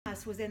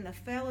was in the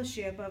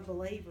fellowship of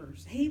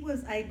believers. He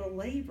was a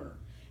believer.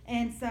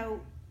 And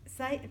so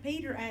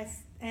Peter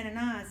asked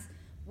Ananias,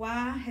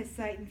 why has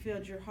Satan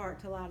filled your heart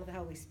to lie to the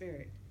Holy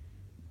Spirit?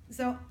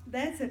 So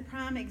that's a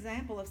prime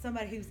example of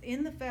somebody who's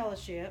in the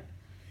fellowship,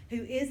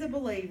 who is a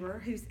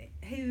believer, who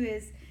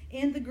is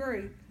in the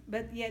group,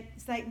 but yet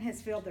Satan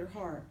has filled their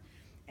heart.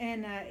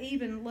 And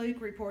even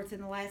Luke reports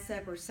in the Last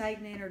Supper,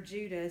 Satan entered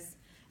Judas,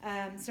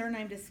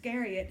 surnamed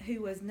Iscariot,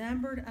 who was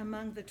numbered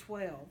among the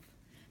 12.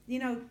 You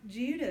know,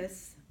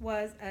 Judas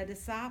was a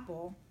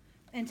disciple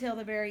until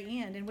the very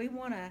end, and we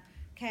want to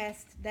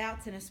cast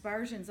doubts and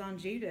aspersions on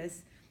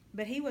Judas,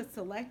 but he was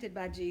selected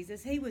by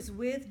Jesus. He was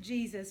with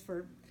Jesus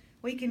for,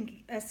 we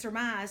can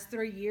surmise,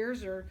 3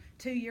 years or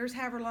 2 years,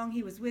 however long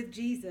he was with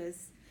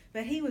Jesus,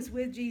 but he was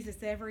with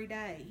Jesus every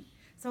day.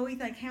 So we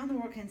think, how in the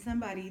world can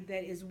somebody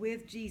that is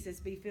with Jesus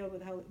be filled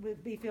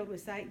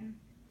with Satan?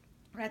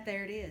 Right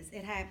there it is.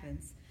 It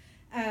happens.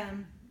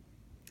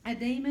 A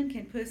demon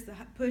can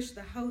push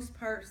the host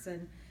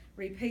person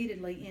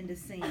repeatedly into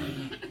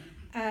sin.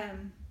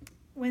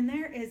 When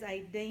there is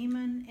a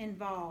demon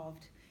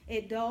involved,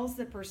 it dulls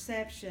the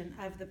perception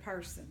of the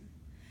person.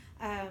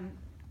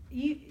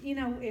 You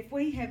know, if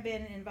we have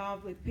been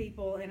involved with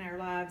people in our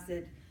lives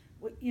that,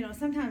 you know,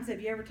 sometimes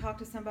have you ever talked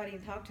to somebody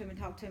and talked to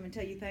them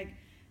until you think,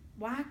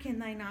 why can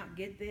they not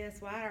get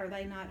this? Why are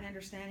they not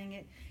understanding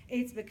it?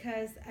 It's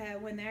because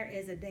when there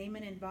is a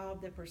demon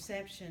involved, the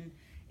perception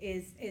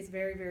is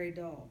very, very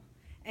dull.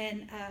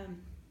 And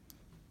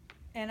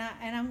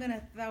I'm going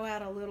to throw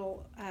out a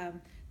little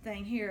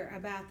thing here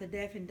about the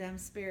deaf and dumb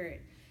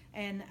spirit,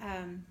 and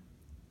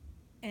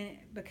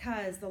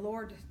because the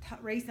Lord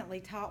recently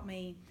taught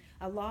me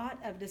a lot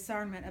of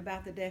discernment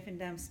about the deaf and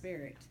dumb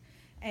spirit,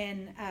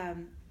 and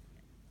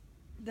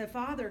the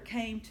father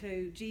came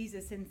to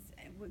Jesus, and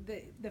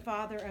the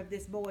father of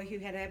this boy who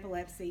had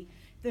epilepsy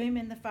threw him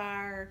in the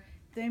fire,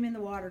 threw him in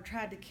the water,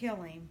 tried to kill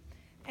him,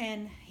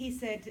 and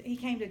he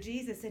came to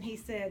Jesus and he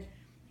said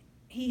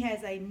he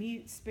has a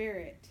mute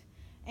spirit.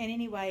 And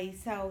anyway,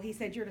 so he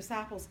said, your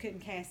disciples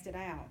couldn't cast it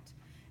out.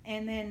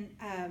 And then,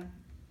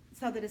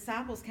 so the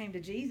disciples came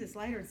to Jesus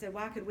later and said,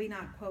 why could we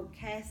not, quote,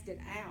 cast it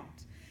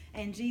out?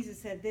 And Jesus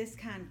said, this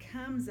kind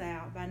comes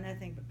out by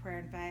nothing but prayer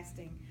and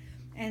fasting.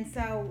 And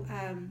so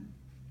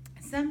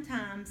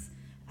sometimes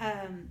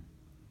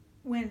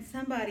when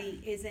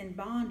somebody is in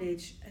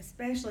bondage,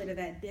 especially to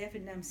that deaf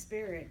and dumb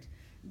spirit,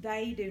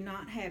 they do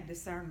not have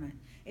discernment.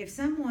 If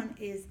someone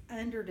is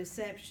under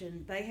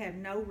deception, they have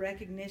no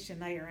recognition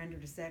they are under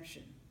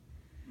deception.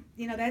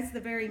 You know, that's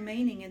the very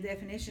meaning and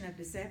definition of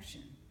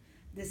deception.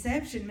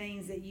 Deception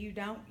means that you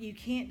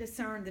can't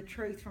discern the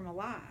truth from a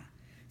lie.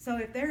 So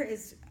if there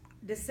is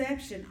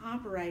deception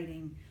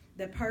operating,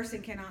 the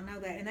person cannot know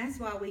that. And that's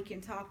why we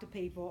can talk to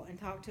people and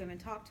talk to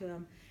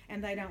them,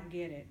 and they don't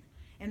get it.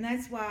 And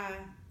that's why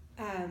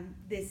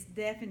this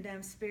deaf and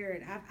dumb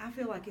spirit, I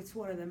feel like it's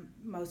one of the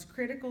most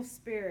critical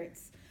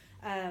spirits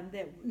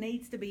that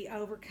needs to be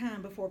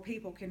overcome before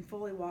people can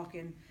fully walk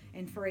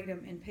in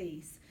freedom and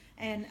peace.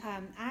 And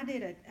I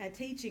did a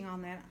teaching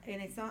on that,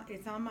 and it's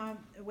on my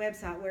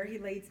website,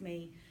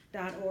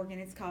 whereHeLeadsMe.org,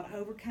 and it's called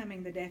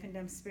Overcoming the Deaf and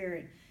Dumb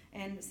Spirit.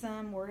 And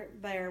some were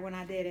there when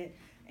I did it,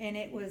 and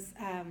it was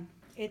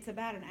it's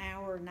about an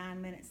hour,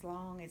 9 minutes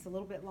long. It's a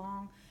little bit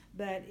long,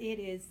 but it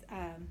is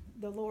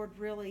the Lord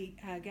really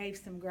gave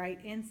some great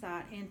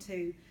insight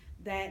into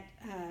that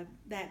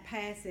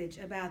passage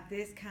about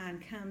this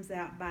kind comes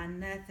out by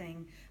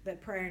nothing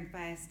but prayer and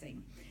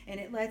fasting. And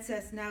it lets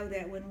us know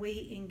that when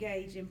we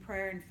engage in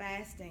prayer and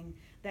fasting,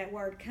 that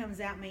word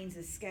comes out means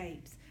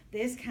escapes.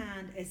 This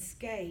kind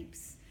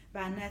escapes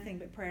by nothing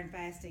but prayer and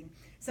fasting.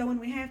 So when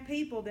we have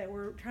people that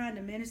we're trying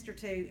to minister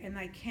to and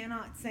they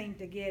cannot seem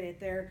to get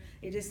it,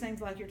 it just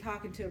seems like you're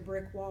talking to a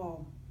brick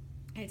wall.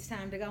 It's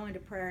time to go into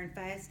prayer and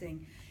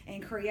fasting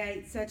and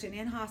create such an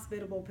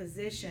inhospitable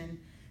position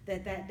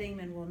that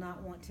demon will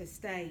not want to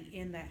stay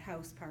in that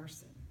host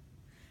person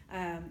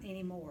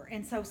anymore.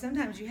 And so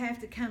sometimes you have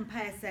to come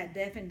past that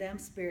deaf and dumb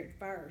spirit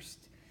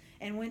first.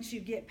 And once you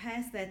get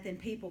past that, then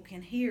people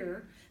can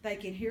hear. They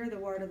can hear the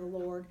word of the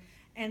Lord,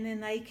 and then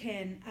they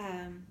can,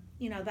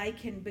 they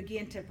can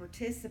begin to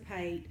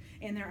participate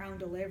in their own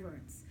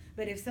deliverance.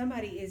 But if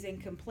somebody is in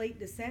complete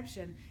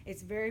deception,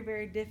 it's very,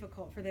 very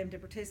difficult for them to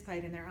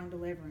participate in their own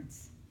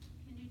deliverance.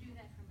 Can you do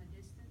that from a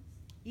distance?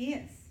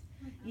 Yes,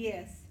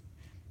 yes.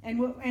 And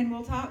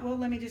we'll talk. Well,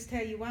 let me just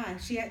tell you why.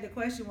 The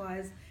question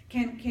was,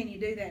 can you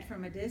do that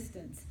from a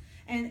distance?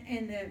 And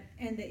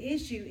the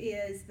issue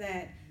is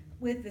that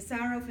with the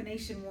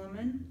Syrophoenician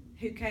woman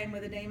who came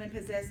with a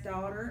demon-possessed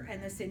daughter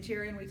and the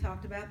centurion, we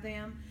talked about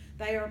them.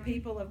 They are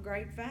people of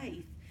great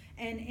faith.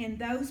 And in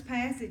those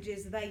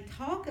passages, they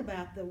talk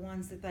about the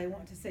ones that they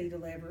want to see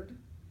delivered,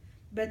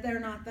 but they're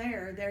not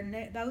there.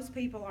 Those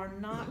people are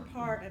not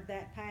part of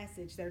that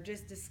passage. They're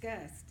just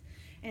discussed.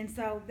 And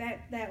so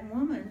that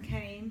woman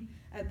came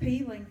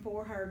appealing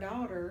for her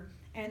daughter,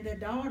 and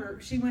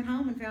she went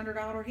home and found her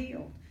daughter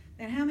healed.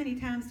 And how many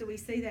times do we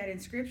see that in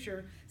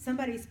Scripture?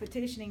 Somebody's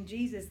petitioning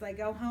Jesus, they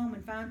go home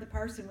and find the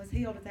person was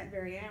healed at that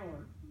very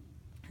hour.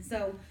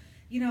 So,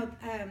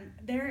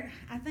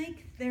 I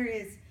think there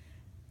is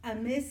a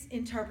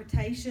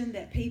misinterpretation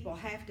that people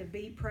have to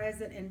be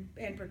present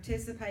and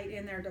participate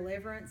in their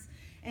deliverance.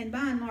 And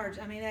by and large,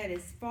 I mean, that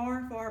is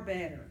far, far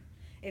better.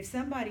 If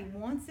somebody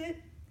wants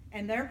it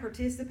and they're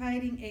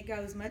participating, it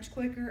goes much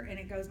quicker and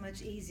it goes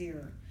much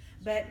easier.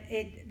 But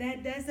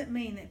that doesn't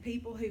mean that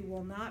people who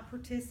will not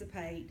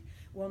participate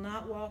will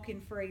not walk in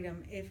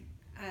freedom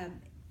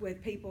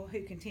with people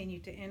who continue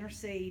to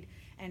intercede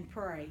and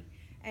pray.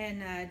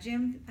 And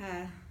Jim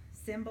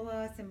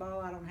Cimbala,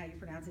 I don't know how you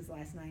pronounce his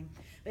last name.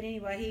 But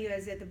anyway, he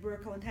was at the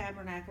Brooklyn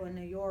Tabernacle in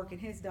New York,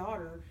 and his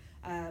daughter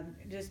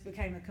just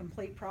became a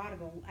complete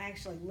prodigal,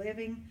 actually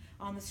living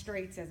on the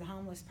streets as a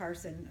homeless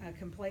person,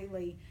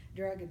 completely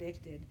drug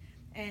addicted.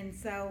 And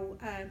so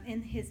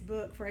in his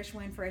book, Fresh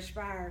Wind, Fresh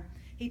Fire,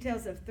 he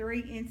tells of 3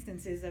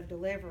 instances of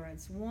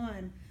deliverance.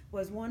 One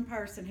was one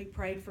person who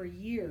prayed for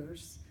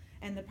years,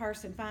 and the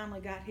person finally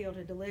got healed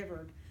and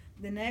delivered.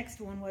 The next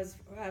one was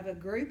of a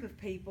group of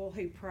people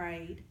who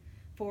prayed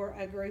for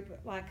a group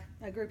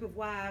of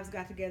wives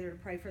got together to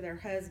pray for their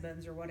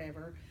husbands or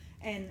whatever.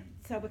 And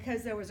so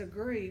because there was a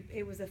group,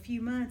 it was a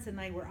few months and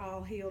they were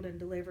all healed and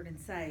delivered and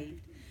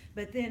saved.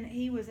 But then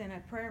he was in a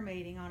prayer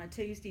meeting on a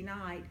Tuesday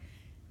night,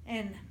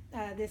 and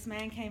this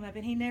man came up,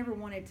 and he never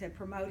wanted to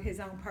promote his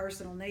own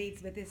personal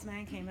needs, but this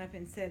man came up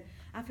and said,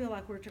 I feel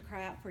like we're to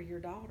cry out for your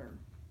daughter.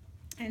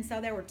 And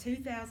so there were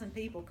 2,000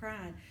 people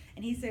crying,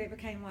 and he said it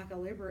became like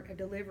a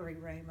delivery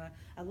room,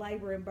 a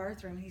labor and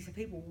birth room. He said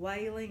people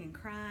wailing and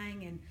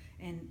crying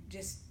and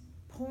just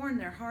pouring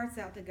their hearts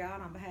out to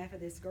God on behalf of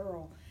this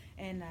girl.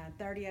 And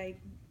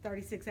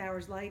 36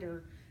 hours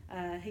later,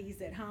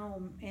 he's at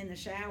home in the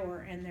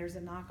shower, and there's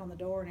a knock on the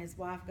door, and his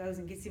wife goes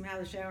and gets him out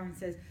of the shower and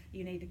says,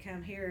 you need to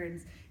come here.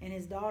 And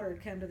his daughter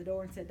had come to the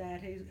door and said,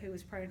 Dad, who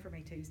was praying for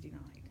me Tuesday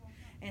night?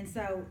 And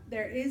so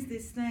there is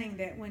this thing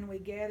that when we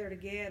gather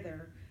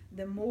together,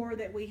 the more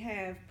that we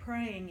have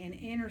praying and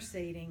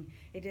interceding,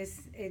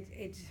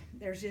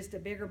 there's just a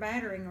bigger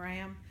battering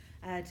ram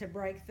to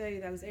break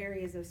through those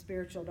areas of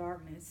spiritual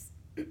darkness.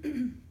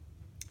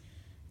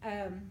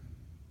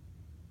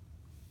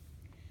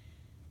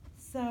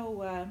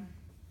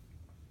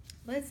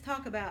 Let's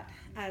talk about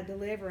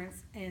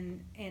deliverance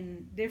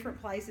in different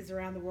places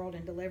around the world,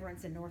 and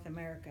deliverance in North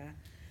America.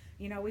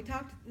 We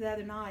talked the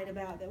other night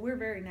about that we're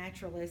very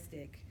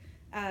naturalistic.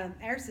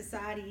 Our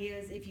society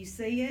is, if you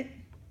see it,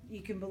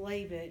 you can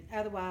believe it.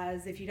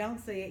 Otherwise, if you don't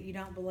see it, you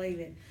don't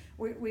believe it.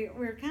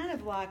 We're kind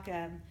of like,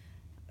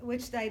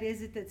 which state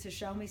is it that's a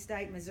show me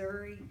state?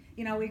 Missouri.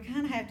 We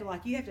kind of have to,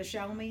 you have to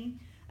show me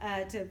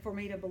for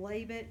me to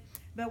believe it.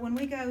 But when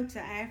we go to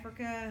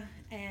Africa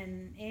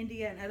and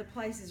India and other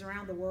places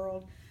around the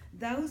world,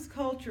 those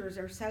cultures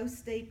are so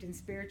steeped in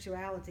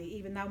spirituality,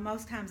 even though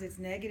most times it's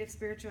negative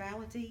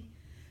spirituality,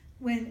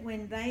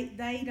 when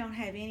they don't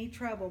have any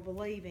trouble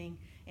believing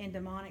in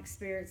demonic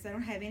spirits. They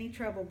don't have any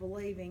trouble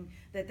believing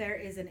that there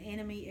is an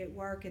enemy at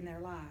work in their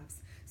lives.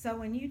 So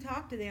when you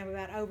talk to them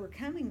about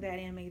overcoming that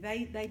enemy,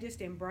 they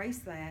just embrace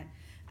that.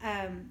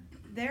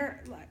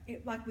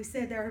 Like we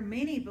said, there are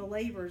many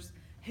believers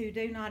who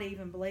do not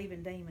even believe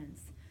in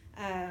demons.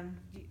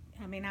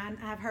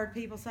 I've heard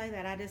people say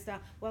that.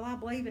 I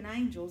believe in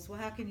angels. Well,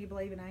 how can you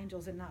believe in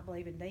angels and not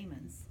believe in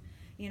demons?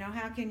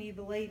 How can you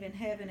believe in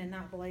heaven and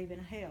not believe in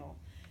hell?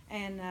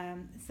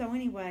 And so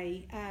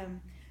anyway,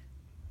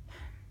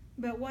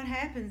 but what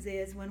happens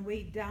is when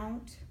we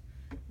don't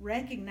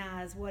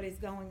recognize what is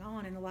going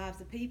on in the lives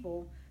of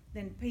people,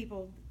 then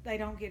they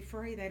don't get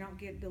free, they don't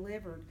get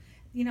delivered.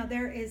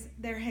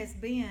 There has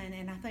been,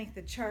 and I think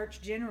the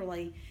church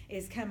generally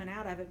is coming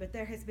out of it, but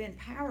there has been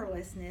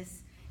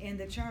powerlessness in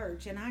the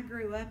church. And I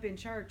grew up in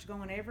church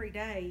going every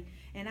day,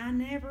 and I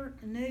never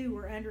knew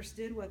or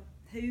understood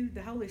who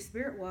the Holy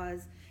Spirit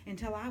was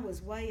until I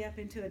was way up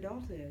into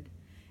adulthood.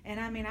 And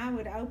I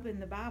would open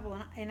the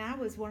Bible, and I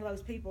was one of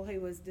those people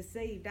who was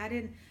deceived. I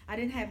didn't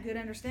have good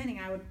understanding.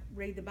 I would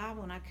read the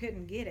Bible and I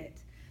couldn't get it.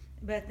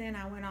 But then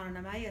I went on an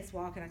Emmaus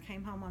walk, and I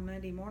came home on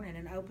Monday morning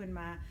and opened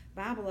my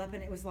Bible up,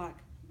 and it was like,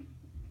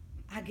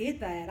 I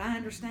get that. I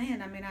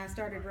understand. I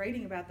started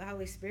reading about the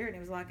Holy Spirit, and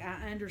it was like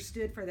I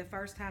understood for the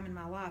first time in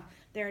my life.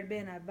 There had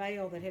been a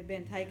veil that had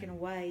been taken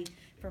away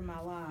from my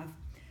life.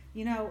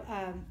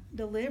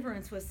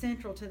 Deliverance was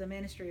central to the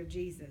ministry of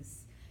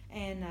Jesus.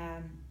 And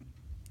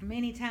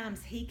many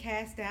times he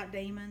cast out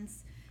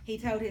demons. He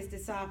told his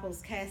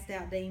disciples, cast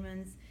out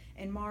demons.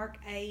 In Mark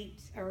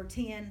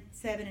 10,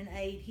 7 and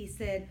 8, he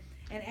said,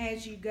 and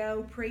as you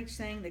go, preach,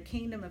 saying, the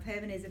kingdom of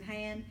heaven is at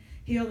hand.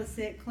 Heal the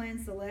sick,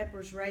 cleanse the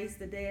lepers, raise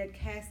the dead,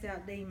 cast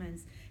out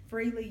demons.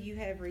 Freely you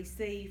have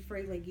received,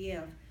 freely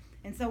give.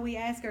 And so we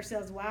ask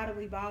ourselves, why do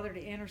we bother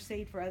to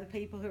intercede for other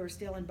people who are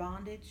still in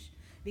bondage?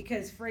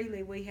 Because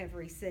freely we have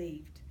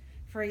received,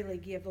 freely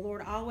give. The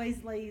Lord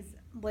always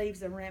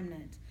leaves a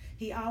remnant.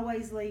 He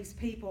always leaves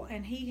people,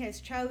 and he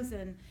has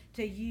chosen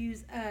to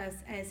use us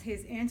as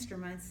his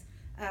instruments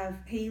of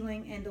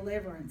healing and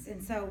deliverance.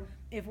 And so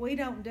if we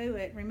don't do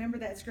it, remember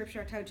that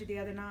scripture I told you the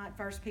other night,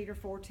 1 Peter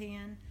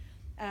 4:10?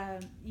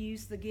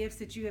 use the gifts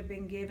that you have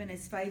been given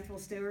as faithful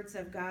stewards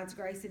of God's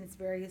grace in its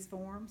various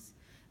forms.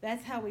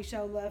 That's how we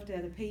show love to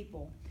other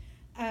people.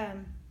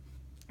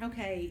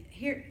 Okay,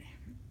 here,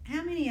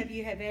 how many of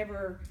you have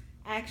ever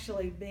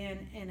actually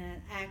been in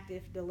an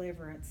active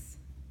deliverance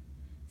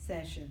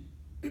session?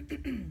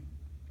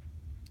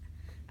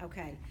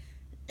 Okay.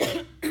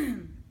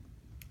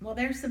 Well,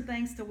 there's some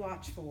things to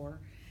watch for.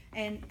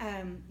 And,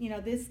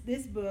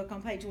 this book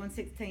on page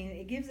 116,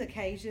 it gives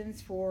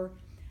occasions for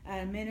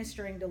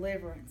ministering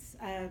deliverance,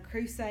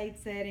 crusade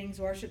settings,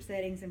 worship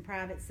settings, and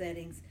private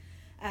settings,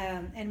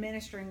 and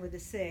ministering with the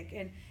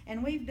sick.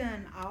 And we've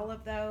done all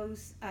of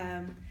those,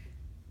 and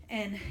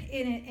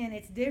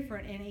it's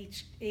different in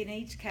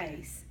each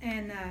case.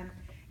 And,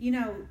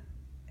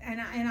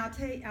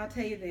 I'll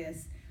tell you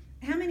this.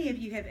 How many of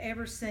you have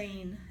ever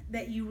seen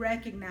that you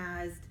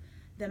recognized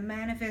the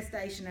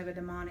manifestation of a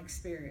demonic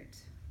spirit?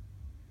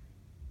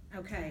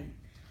 Okay.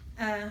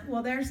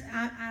 Well,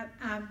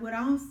 I would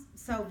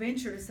also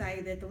venture to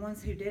say that the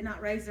ones who did not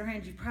raise their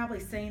hands, you've probably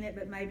seen it,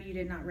 but maybe you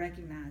did not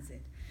recognize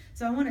it.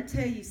 So I want to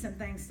tell you some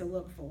things to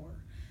look for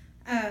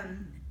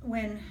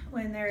when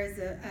there is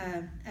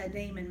a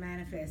demon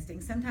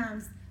manifesting.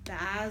 Sometimes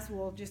the eyes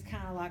will just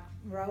kind of like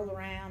roll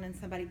around and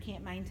somebody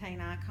can't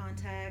maintain eye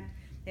contact.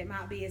 It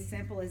might be as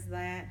simple as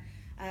that.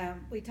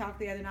 We talked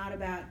the other night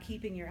about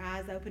keeping your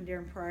eyes open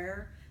during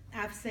prayer.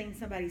 I've seen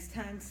somebody's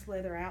tongue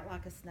slither out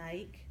like a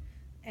snake.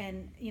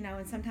 And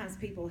sometimes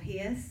people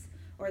hiss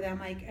or they'll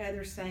make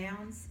other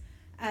sounds.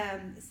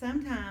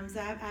 Sometimes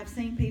I've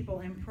seen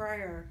people in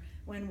prayer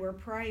when we're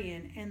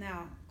praying and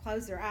they'll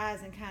close their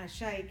eyes and kind of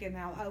shake and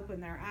they'll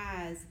open their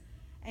eyes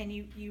and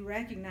you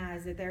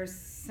recognize that there's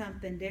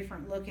something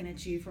different looking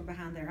at you from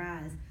behind their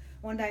eyes.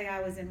 One day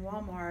I was in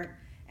Walmart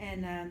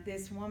and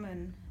this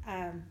woman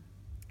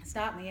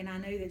stopped me, and I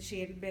knew that she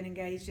had been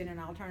engaged in an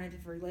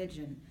alternative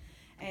religion.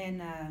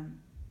 And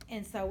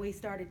so we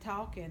started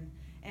talking.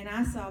 And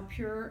I saw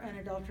pure,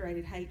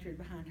 unadulterated hatred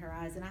behind her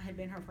eyes, and I had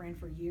been her friend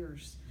for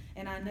years.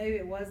 And I knew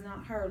it was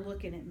not her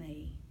looking at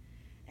me.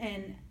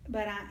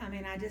 But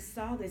I just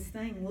saw this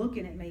thing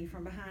looking at me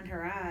from behind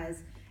her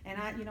eyes. And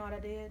you know what I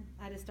did?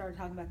 I just started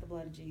talking about the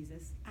blood of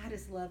Jesus. I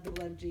just love the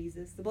blood of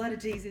Jesus. The blood of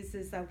Jesus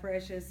is so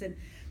precious.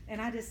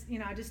 And I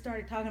just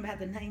started talking about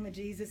the name of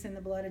Jesus and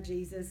the blood of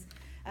Jesus.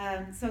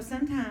 So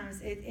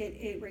sometimes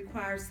it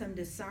requires some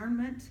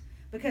discernment,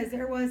 because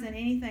there wasn't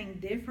anything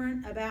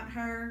different about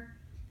her,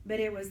 but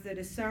it was the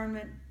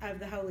discernment of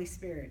the Holy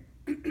Spirit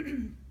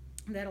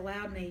that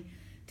allowed me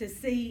to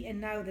see and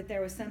know that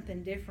there was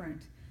something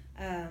different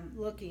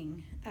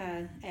looking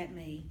at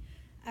me.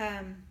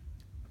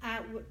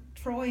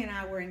 Troy and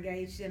I were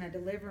engaged in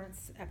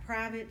a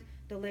private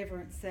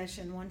deliverance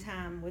session one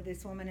time with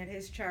this woman at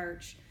his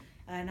church,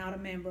 not a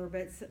member,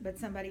 but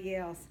somebody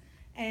else.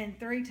 And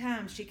 3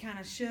 times she kind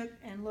of shook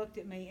and looked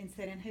at me and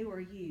said, "And who are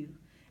you?"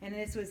 And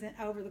this was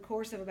over the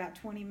course of about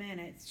 20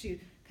 minutes. She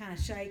kind of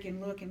shake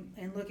and look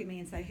at me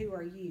and say, "Who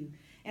are you?"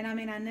 And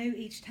I knew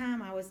each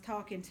time I was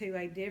talking to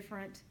a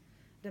different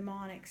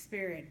demonic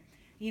spirit.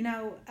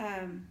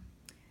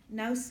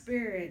 No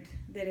spirit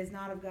that is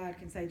not of God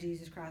can say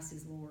Jesus Christ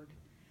is Lord.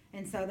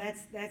 And so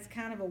that's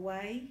kind of a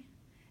way.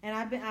 And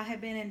I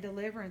have been in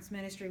deliverance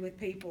ministry with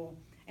people,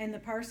 and the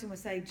person would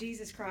say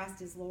Jesus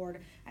Christ is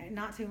Lord.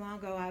 Not too long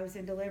ago, I was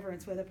in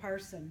deliverance with a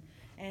person,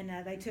 and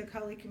they took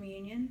Holy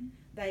Communion.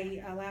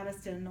 They allowed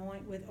us to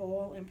anoint with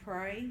oil and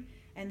pray,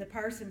 and the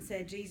person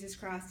said Jesus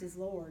Christ is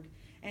Lord.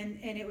 And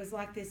it was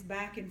like this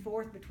back and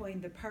forth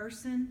between the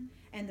person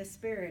and the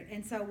spirit.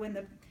 And so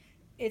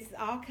it's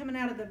all coming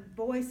out of the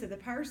voice of the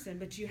person,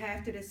 but you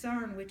have to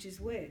discern which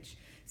is which.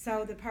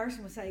 So the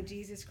person would say,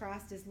 Jesus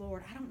Christ is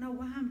Lord. I don't know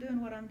why I'm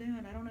doing what I'm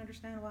doing. I don't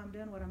understand why I'm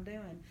doing what I'm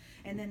doing.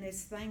 And then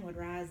this thing would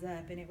rise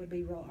up, and it would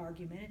be real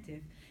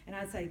argumentative. And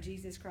I'd say,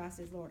 Jesus Christ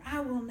is Lord.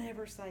 I will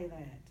never say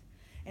that.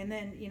 And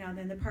then,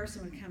 then the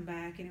person would come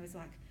back, and it was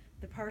like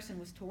the person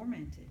was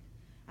tormented.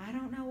 I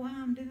don't know why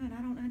I'm doing.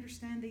 I don't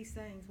understand these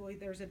things. Well,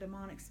 there's a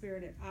demonic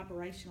spirit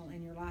operational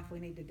in your life. We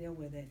need to deal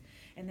with it.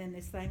 And then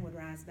this thing would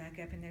rise back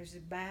up, and there's a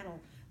battle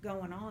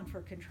going on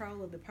for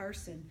control of the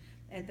person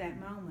at that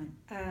moment.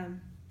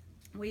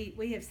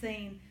 We have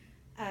seen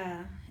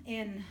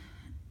in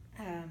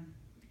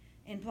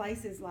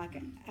places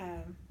like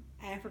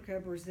Africa,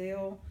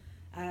 Brazil,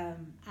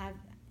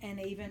 and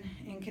even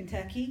in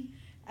Kentucky,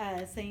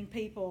 seen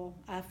people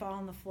fall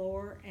on the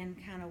floor and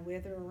kind of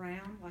wither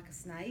around like a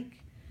snake.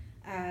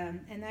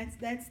 And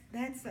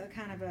that's a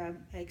kind of a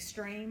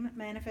extreme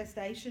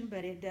manifestation,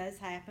 but it does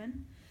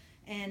happen.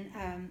 And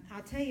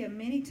I'll tell you,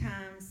 many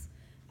times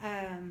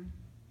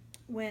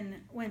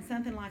when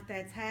something like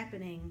that's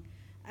happening,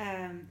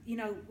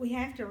 we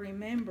have to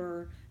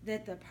remember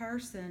that the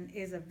person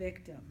is a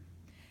victim,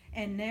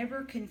 and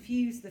never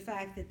confuse the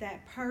fact that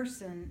that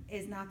person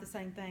is not the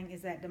same thing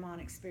as that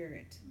demonic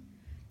spirit.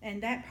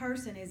 And that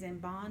person is in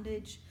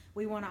bondage.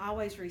 We want to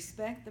always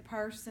respect the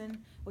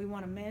person. We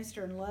want to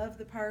minister and love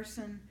the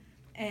person.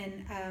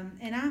 And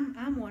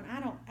I'm one.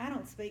 I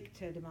don't speak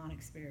to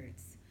demonic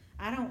spirits.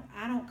 I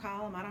don't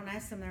call them. I don't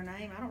ask them their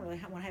name. I don't really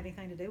want to have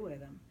anything to do with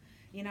them.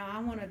 I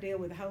want to deal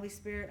with the Holy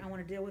Spirit. I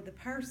want to deal with the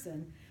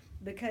person,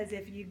 because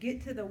if you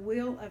get to the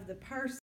will of the person,